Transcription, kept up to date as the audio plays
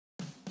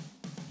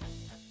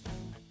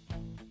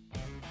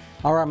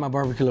All right, my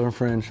barbecue loving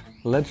friends,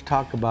 let's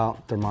talk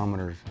about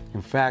thermometers.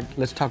 In fact,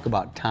 let's talk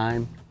about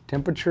time,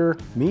 temperature,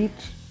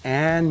 meats,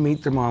 and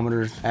meat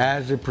thermometers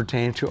as it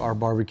pertains to our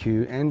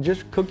barbecue and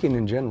just cooking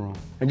in general.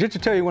 And just to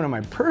tell you one of my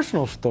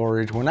personal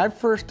stories, when I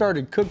first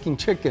started cooking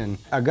chicken,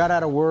 I got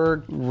out of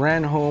work,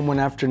 ran home one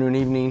afternoon,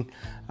 evening,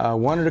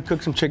 wanted to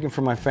cook some chicken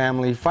for my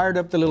family, fired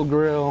up the little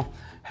grill,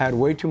 had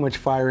way too much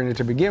fire in it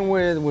to begin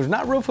with, was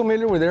not real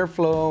familiar with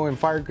airflow and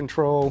fire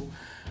control,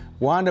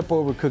 wound up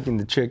overcooking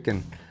the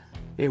chicken.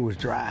 It was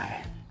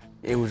dry.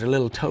 It was a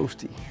little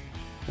toasty.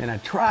 And I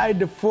tried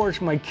to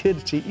force my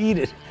kids to eat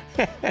it.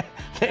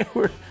 They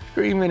were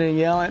screaming and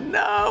yelling,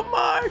 "No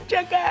more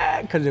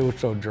chicken!" because it was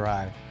so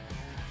dry.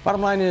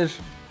 Bottom line is,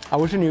 I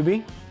was a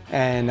newbie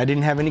and I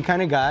didn't have any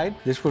kind of guide.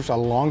 This was a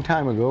long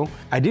time ago.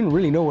 I didn't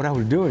really know what I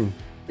was doing.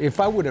 If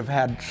I would have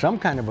had some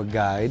kind of a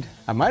guide,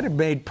 I might have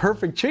made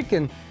perfect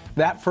chicken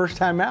that first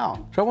time out.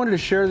 So I wanted to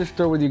share this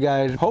story with you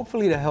guys,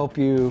 hopefully to help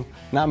you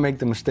not make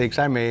the mistakes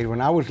I made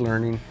when I was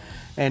learning,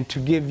 and to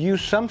give you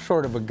some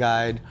sort of a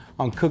guide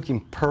on cooking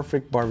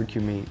perfect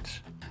barbecue meats.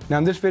 Now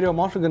in this video, I'm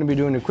also going to be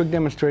doing a quick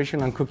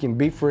demonstration on cooking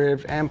beef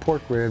ribs and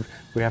pork ribs.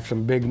 We have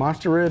some big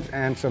monster ribs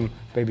and some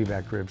baby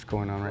back ribs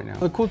going on right now.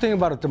 The cool thing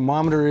about a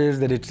thermometer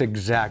is that it's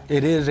exact.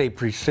 It is a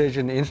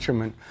precision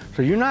instrument.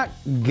 So you're not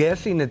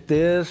guessing at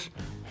this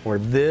or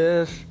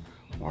this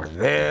or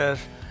this.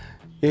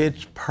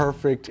 It's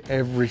perfect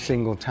every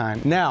single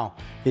time. Now,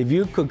 if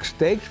you cook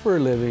steaks for a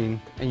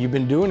living and you've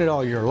been doing it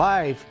all your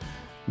life,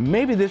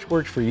 maybe this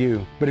works for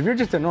you. But if you're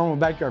just a normal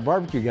backyard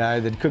barbecue guy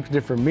that cooks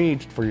different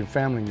meats for your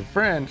family and your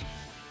friends,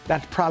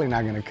 that's probably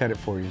not gonna cut it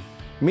for you.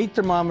 Meat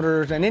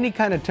thermometers and any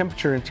kind of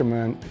temperature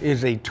instrument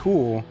is a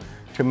tool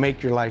to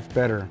make your life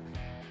better.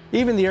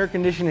 Even the air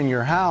conditioning in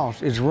your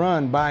house is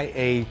run by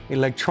an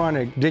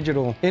electronic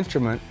digital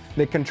instrument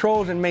that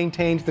controls and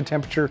maintains the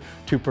temperature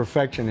to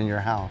perfection in your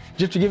house.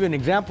 Just to give you an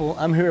example,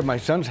 I'm here at my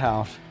son's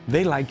house.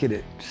 They like it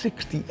at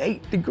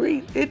 68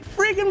 degrees. It's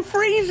friggin'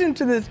 freezing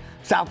to this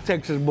South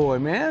Texas boy,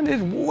 man.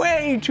 It's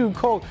way too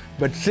cold.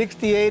 But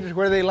 68 is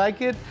where they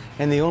like it,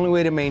 and the only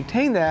way to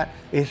maintain that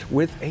is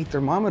with a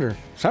thermometer.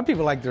 Some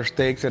people like their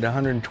steaks at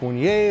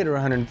 128 or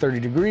 130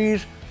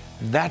 degrees.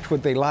 That's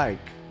what they like.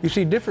 You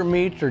see, different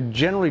meats are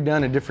generally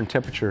done at different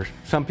temperatures.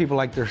 Some people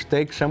like their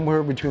steaks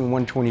somewhere between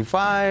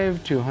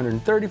 125 to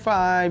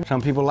 135.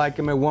 Some people like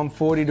them at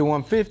 140 to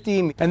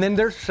 150. And then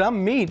there's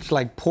some meats,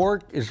 like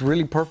pork is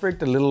really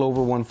perfect, a little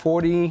over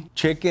 140.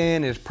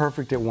 Chicken is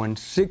perfect at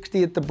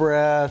 160 at the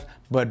breast.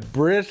 But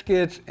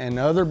briskets and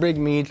other big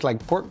meats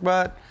like pork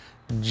butt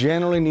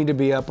generally need to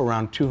be up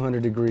around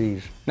 200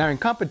 degrees. Now in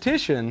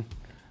competition,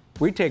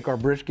 we take our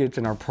briskets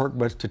and our pork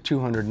butts to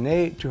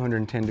 208,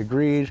 210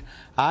 degrees.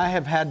 I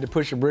have had to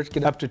push a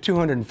brisket up to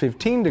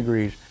 215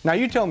 degrees. Now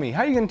you tell me,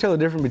 how are you gonna tell the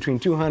difference between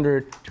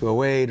 200,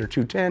 208, or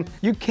 210?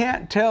 You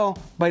can't tell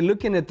by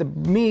looking at the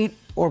meat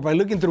or by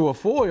looking through a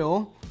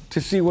foil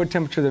to see what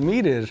temperature the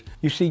meat is.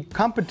 You see,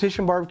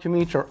 competition barbecue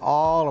meats are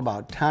all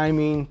about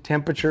timing,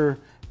 temperature,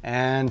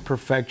 and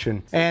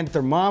perfection. And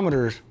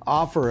thermometers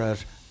offer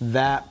us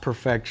that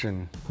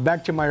perfection.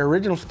 Back to my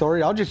original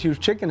story, I'll just use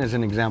chicken as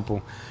an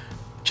example.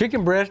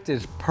 Chicken breast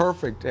is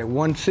perfect at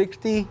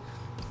 160,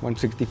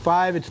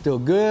 165, it's still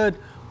good.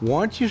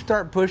 Once you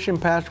start pushing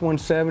past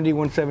 170,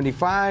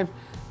 175,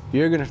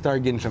 you're gonna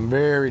start getting some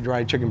very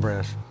dry chicken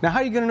breasts. Now, how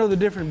are you gonna know the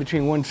difference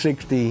between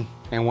 160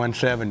 and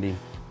 170?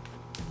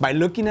 By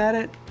looking at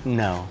it?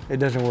 No, it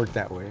doesn't work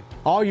that way.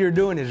 All you're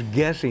doing is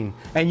guessing,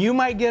 and you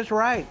might guess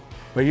right,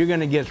 but you're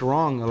gonna guess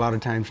wrong a lot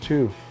of times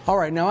too. All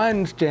right, now I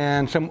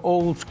understand some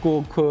old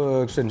school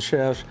cooks and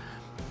chefs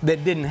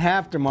that didn't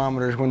have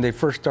thermometers when they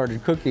first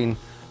started cooking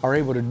are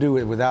able to do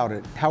it without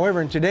it.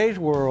 However, in today's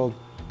world,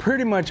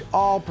 pretty much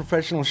all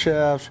professional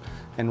chefs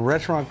and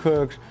restaurant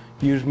cooks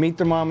use meat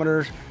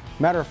thermometers.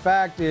 Matter of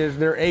fact is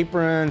their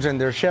aprons and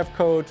their chef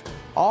coats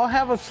all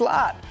have a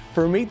slot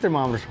for meat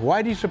thermometers.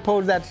 Why do you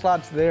suppose that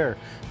slot's there?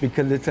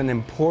 Because it's an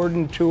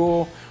important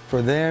tool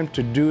for them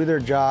to do their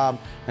job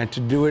and to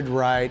do it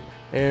right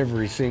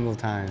every single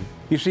time.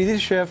 You see,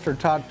 these chefs are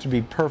taught to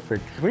be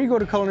perfect. When you go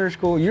to culinary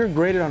school, you're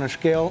graded on a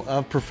scale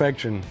of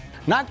perfection.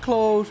 Not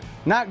close,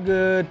 not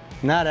good,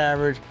 not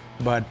average,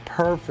 but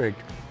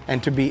perfect,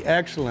 and to be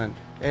excellent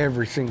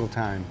every single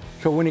time.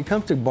 So when it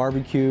comes to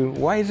barbecue,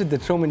 why is it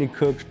that so many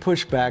cooks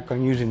push back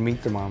on using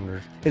meat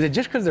thermometers? Is it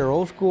just because they're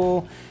old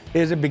school?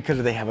 Is it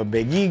because they have a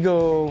big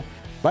ego?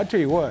 But I tell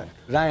you what,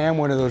 I am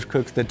one of those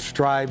cooks that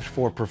strives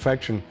for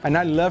perfection. And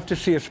I love to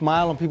see a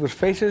smile on people's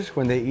faces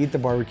when they eat the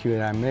barbecue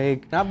that I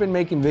make. I've been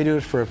making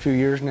videos for a few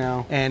years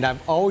now, and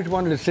I've always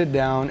wanted to sit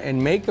down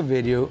and make a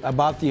video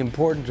about the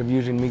importance of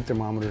using meat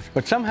thermometers.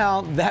 But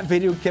somehow that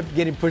video kept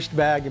getting pushed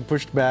back and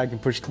pushed back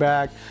and pushed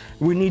back.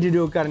 We need to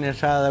do a carne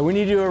asada, we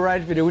need to do a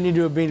rice video, we need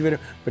to do a beans video.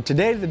 But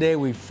today's the day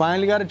we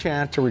finally got a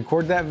chance to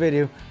record that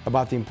video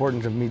about the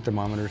importance of meat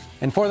thermometers.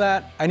 And for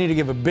that, I need to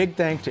give a big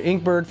thanks to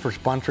INKBIRD for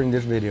sponsoring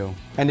this video.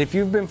 And if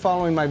you've been following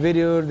following my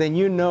videos, then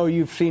you know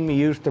you've seen me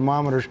use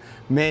thermometers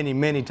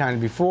many times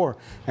before.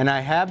 And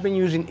I have been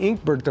using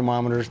INKBIRD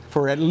thermometers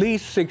for at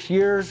least 6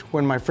 years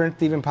when my friend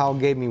Stephen Powell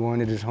gave me one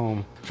at his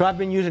home. So I've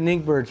been using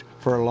INKBIRDs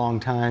for a long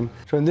time.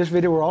 So in this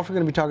video, we're also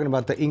going to be talking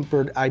about the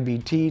INKBIRD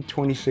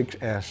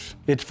IBT-26S.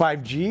 It's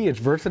 5G, it's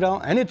versatile,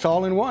 and it's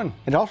all in one.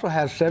 It also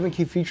has 7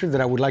 key features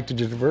that I would like to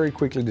just very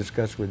quickly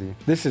discuss with you.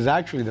 This is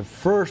actually the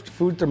first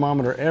food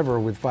thermometer ever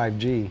with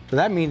 5G. So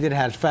that means it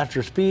has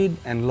faster speed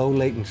and low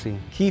latency.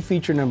 Key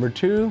feature number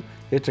 2,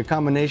 it's a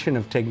combination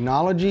of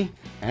technology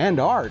and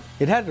art.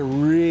 It has a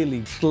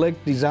really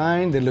slick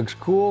design that looks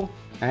cool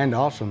and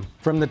awesome.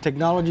 From the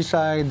technology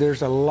side,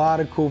 there's a lot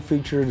of cool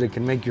features that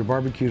can make your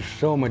barbecue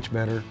so much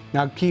better.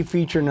 Now, key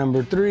feature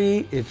number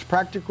 3, it's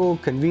practical,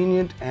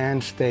 convenient,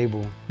 and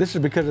stable. This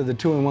is because of the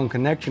 2-in-1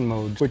 connection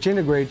modes, which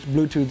integrates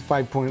Bluetooth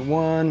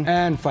 5.1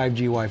 and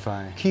 5G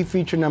Wi-Fi. Key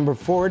feature number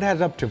 4, it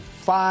has up to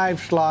 5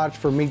 slots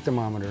for meat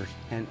thermometers,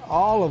 and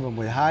all of them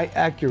with high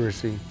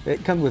accuracy.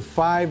 It comes with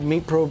 5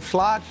 meat probe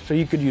slots, so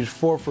you could use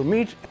 4 for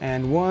meat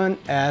and 1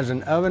 as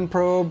an oven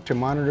probe to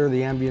monitor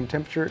the ambient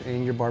temperature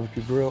in your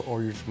barbecue grill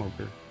or your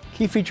smoker.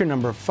 Key feature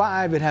number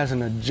 5, it has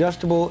an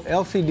adjustable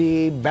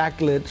LCD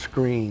backlit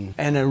screen.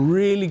 And a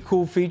really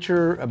cool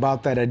feature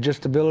about that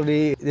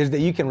adjustability is that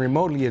you can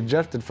remotely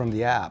adjust it from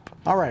the app.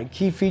 All right,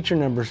 key feature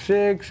number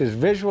 6 is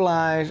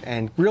visualize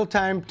and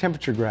real-time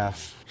temperature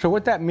graphs. So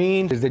what that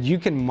means is that you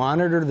can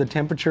monitor the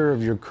temperature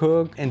of your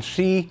cook and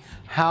see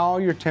how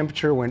your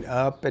temperature went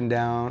up and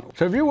down.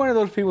 So if you're one of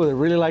those people that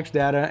really likes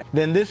data,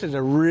 then this is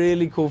a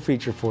really cool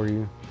feature for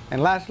you.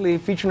 And lastly,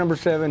 feature number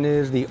 7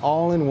 is the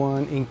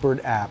all-in-one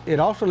INKBIRD app. It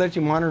also lets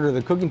you monitor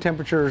the cooking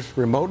temperatures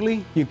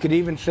remotely. You could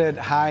even set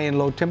high and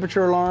low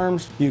temperature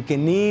alarms. You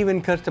can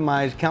even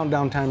customize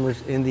countdown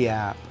timers in the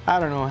app. I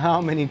don't know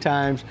how many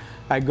times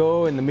I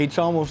go and the meat's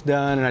almost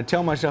done and I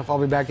tell myself I'll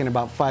be back in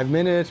about 5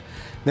 minutes.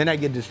 Then I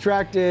get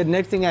distracted.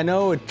 Next thing I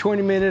know, it's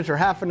 20 minutes or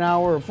half an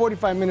hour or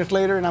 45 minutes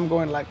later and I'm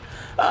going like,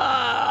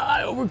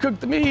 I overcooked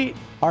the meat.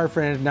 All right,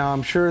 friends, now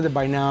I'm sure that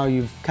by now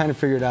you've kind of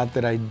figured out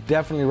that I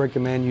definitely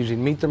recommend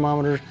using meat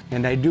thermometers,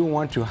 and I do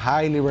want to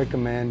highly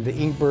recommend the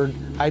INKBIRD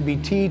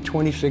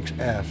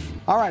IBT-26S.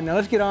 All right, now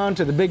let's get on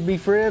to the big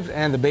beef ribs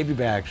and the baby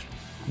backs.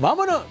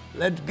 Vámonos,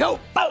 let's go.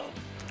 Boom.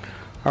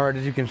 All right,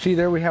 as you can see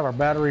there, we have our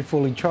battery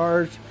fully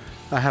charged.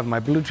 I have my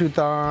Bluetooth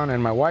on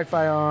and my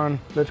Wi-Fi on.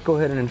 Let's go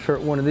ahead and insert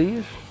one of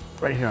these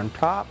right here on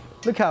top.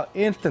 Look how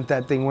instant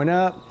that thing went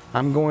up.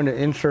 I'm going to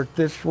insert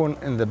this one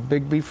in the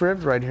big beef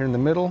ribs right here in the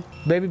middle.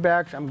 Baby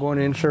backs, I'm going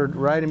to insert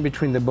right in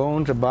between the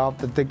bones, about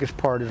the thickest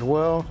part as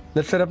well.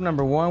 Let's set up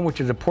number 1,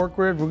 which is a pork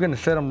rib. We're going to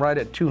set them right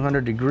at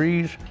 200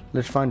 degrees.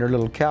 Let's find our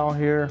little cow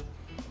here.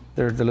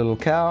 There's the little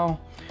cow.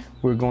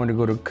 We're going to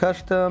go to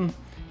custom.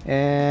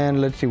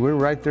 And let's see, we're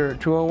right there at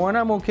 201.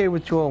 I'm okay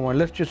with 201.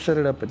 Let's just set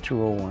it up at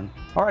 201.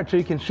 All right, so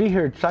you can see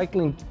here it's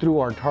cycling through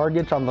our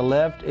targets. On the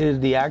left is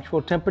the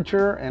actual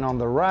temperature, and on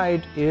the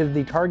right is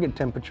the target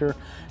temperature.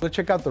 Let's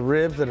check out the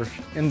ribs that are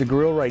in the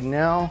grill right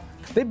now.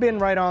 They've been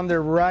right on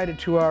there right at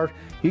 2 hours.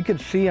 You can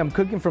see I'm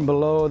cooking from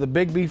below. The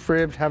big beef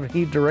ribs have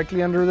heat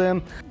directly under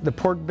them. The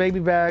pork baby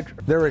backs,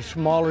 they're a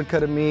smaller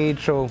cut of meat,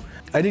 so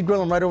I did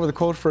grill them right over the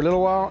coals for a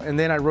little while, and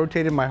then I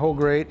rotated my whole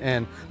grate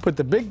and put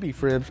the big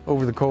beef ribs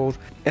over the coals,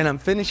 and I'm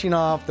finishing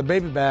off the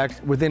baby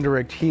backs with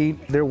indirect heat.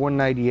 They're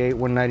 198,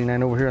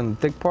 199 over here on the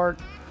thick part.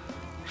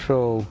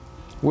 So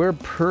we're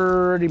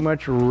pretty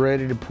much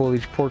ready to pull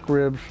these pork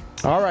ribs.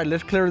 All right,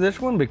 let's clear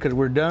this one because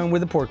we're done with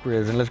the pork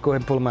ribs, and let's go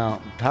ahead and pull them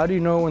out. How do you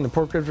know when the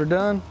pork ribs are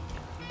done?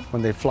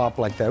 When they flop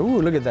like that.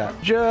 Ooh, look at that.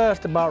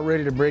 Just about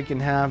ready to break in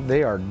half.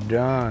 They are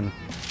done.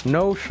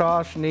 No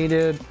sauce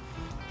needed.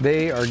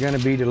 They are gonna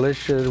be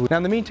delicious. Now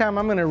in the meantime,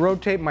 I'm gonna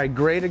rotate my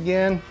grate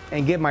again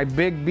and get my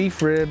big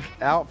beef ribs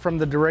out from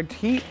the direct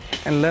heat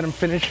and let them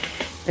finish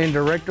in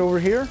direct over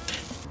here.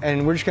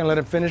 And we're just gonna let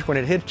it finish. When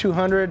it hits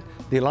 200,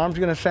 the alarm's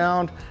gonna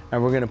sound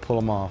and we're gonna pull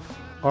them off.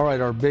 All right,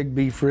 our big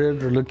beef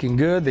ribs are looking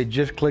good. They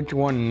just clicked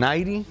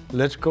 190.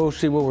 Let's go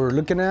see what we're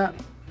looking at.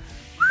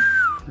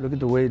 Look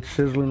at the way it's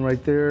sizzling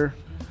right there.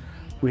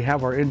 We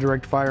have our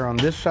indirect fire on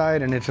this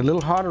side and it's a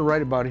little hotter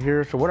right about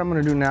here. So what I'm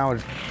gonna do now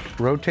is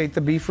rotate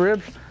the beef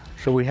ribs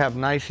so we have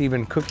nice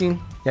even cooking.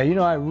 Yeah, you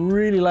know, I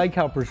really like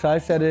how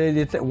precise that is.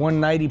 It's at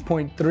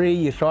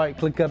 190.3. You saw it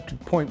click up to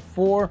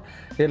 0.4.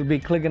 It'll be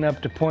clicking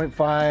up to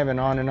 0.5 and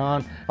on and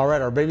on. All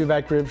right, our baby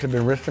back ribs have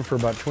been resting for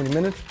about 20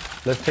 minutes.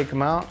 Let's take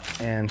them out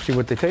and see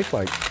what they taste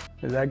like.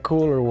 Is that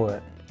cool or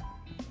what?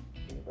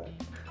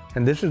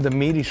 And this is the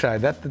meaty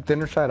side. That's the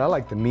thinner side. I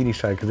like the meaty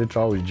side because it's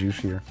always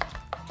juicier.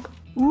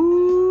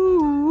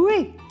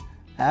 Ooh-wee!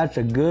 That's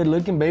a good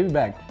looking baby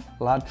back.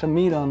 Lots of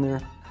meat on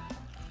there.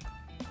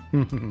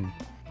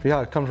 See how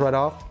it comes right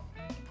off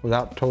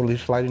without totally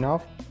sliding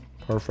off?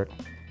 Perfect.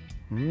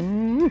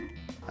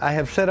 I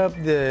have set up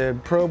the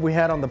probe we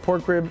had on the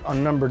pork rib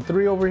on number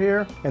 3 over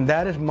here, and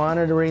that is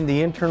monitoring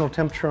the internal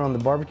temperature on the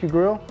barbecue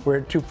grill. We're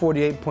at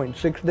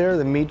 248.6 there.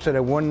 The meat's at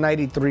a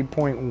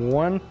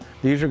 193.1.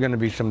 These are gonna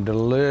be some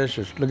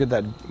delicious, look at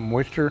that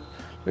moisture.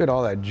 Look at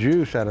all that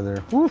juice out of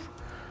there. Woof.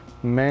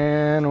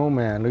 Man, oh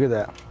man, look at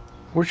that.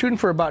 We're shooting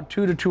for about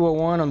 2 to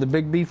 201 on the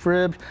big beef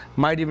ribs.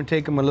 Might even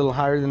take them a little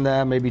higher than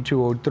that, maybe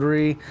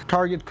 203.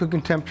 Target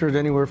cooking temperature is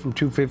anywhere from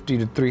 250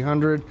 to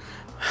 300.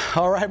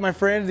 All right, my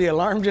friends, the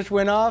alarm just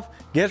went off.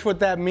 Guess what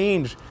that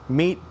means?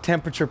 Meat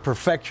temperature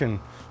perfection.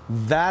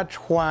 That's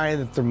why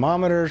the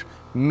thermometers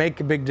make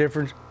a big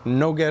difference.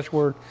 No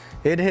guesswork.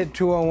 It hit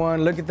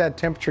 201. Look at that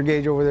temperature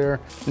gauge over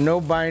there.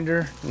 No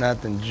binder,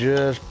 nothing.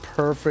 Just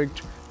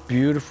perfect,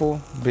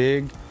 beautiful,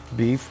 big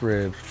beef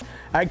ribs.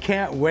 I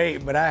can't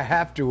wait, but I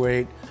have to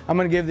wait. I'm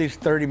gonna give these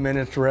 30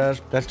 minutes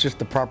rest. That's just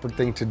the proper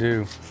thing to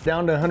do.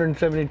 Down to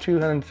 172,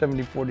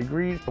 174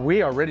 degrees.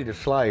 We are ready to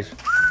slice.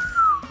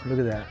 Look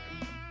at that.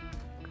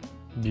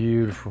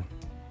 Beautiful,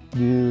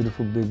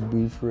 beautiful big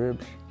beef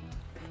ribs.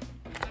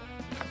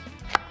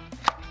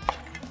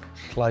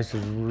 Slice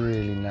is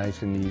really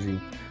nice and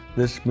easy.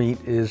 This meat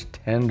is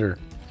tender.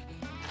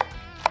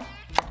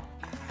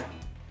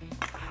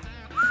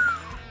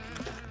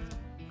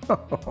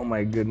 Oh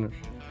my goodness.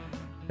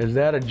 Is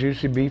that a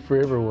juicy beef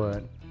rib or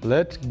what?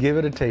 Let's give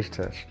it a taste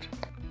test.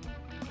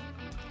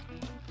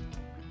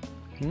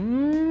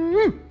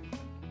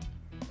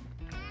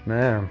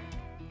 Man,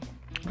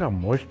 look how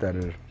moist that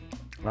is.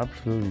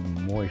 Absolutely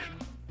moist.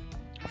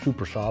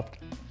 Super soft.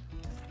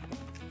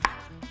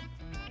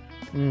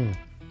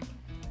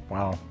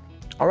 Wow.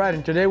 All right,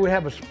 and today we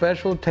have a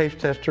special taste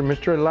tester,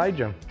 Mr.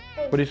 Elijah.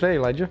 What do you say,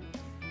 Elijah?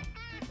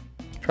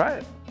 Try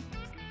it.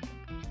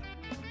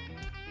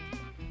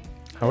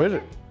 How is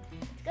it?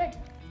 Good.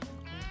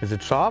 Is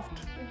it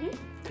soft?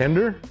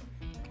 Tender?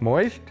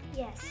 Moist?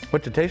 Yes.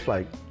 What's it taste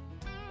like?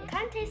 It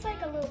kind of tastes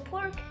like a little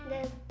pork,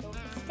 the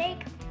little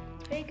steak.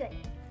 Very good.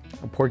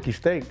 A porky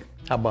steak.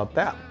 How about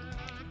that?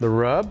 The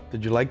rub,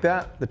 did you like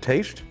that? The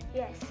taste?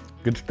 Yes.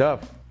 Good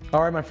stuff.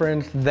 All right, my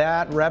friends,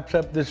 that wraps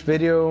up this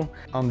video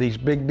on these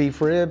big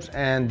beef ribs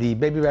and the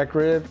baby back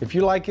rib. If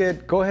you like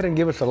it, go ahead and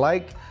give us a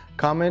like,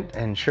 comment,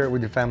 and share it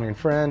with your family and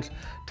friends.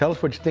 Tell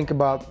us what you think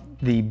about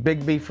the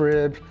big beef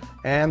ribs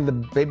and the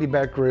baby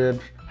back ribs.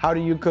 How do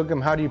you cook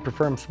them? How do you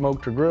prefer them,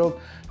 smoked or grilled?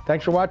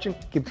 Thanks for watching.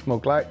 Keep the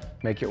smoke light.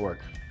 Make it work.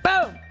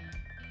 Boom!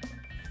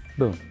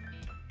 Boom.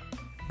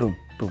 Boom,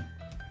 boom.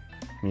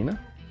 Mina,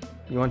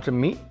 you want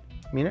some meat?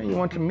 Mina, you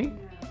want some meat?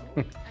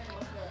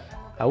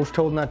 I was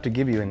told not to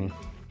give you any.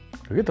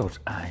 Look at those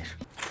eyes.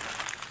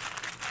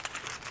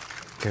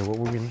 Okay, what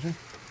were we gonna say?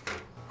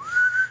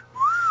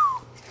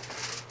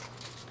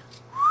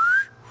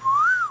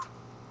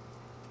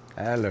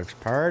 That looks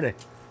pretty.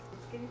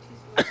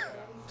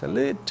 It's a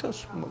little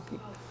smoky.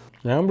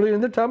 Jumbly in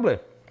the tumbly,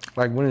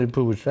 like Winnie the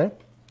Pooh would say.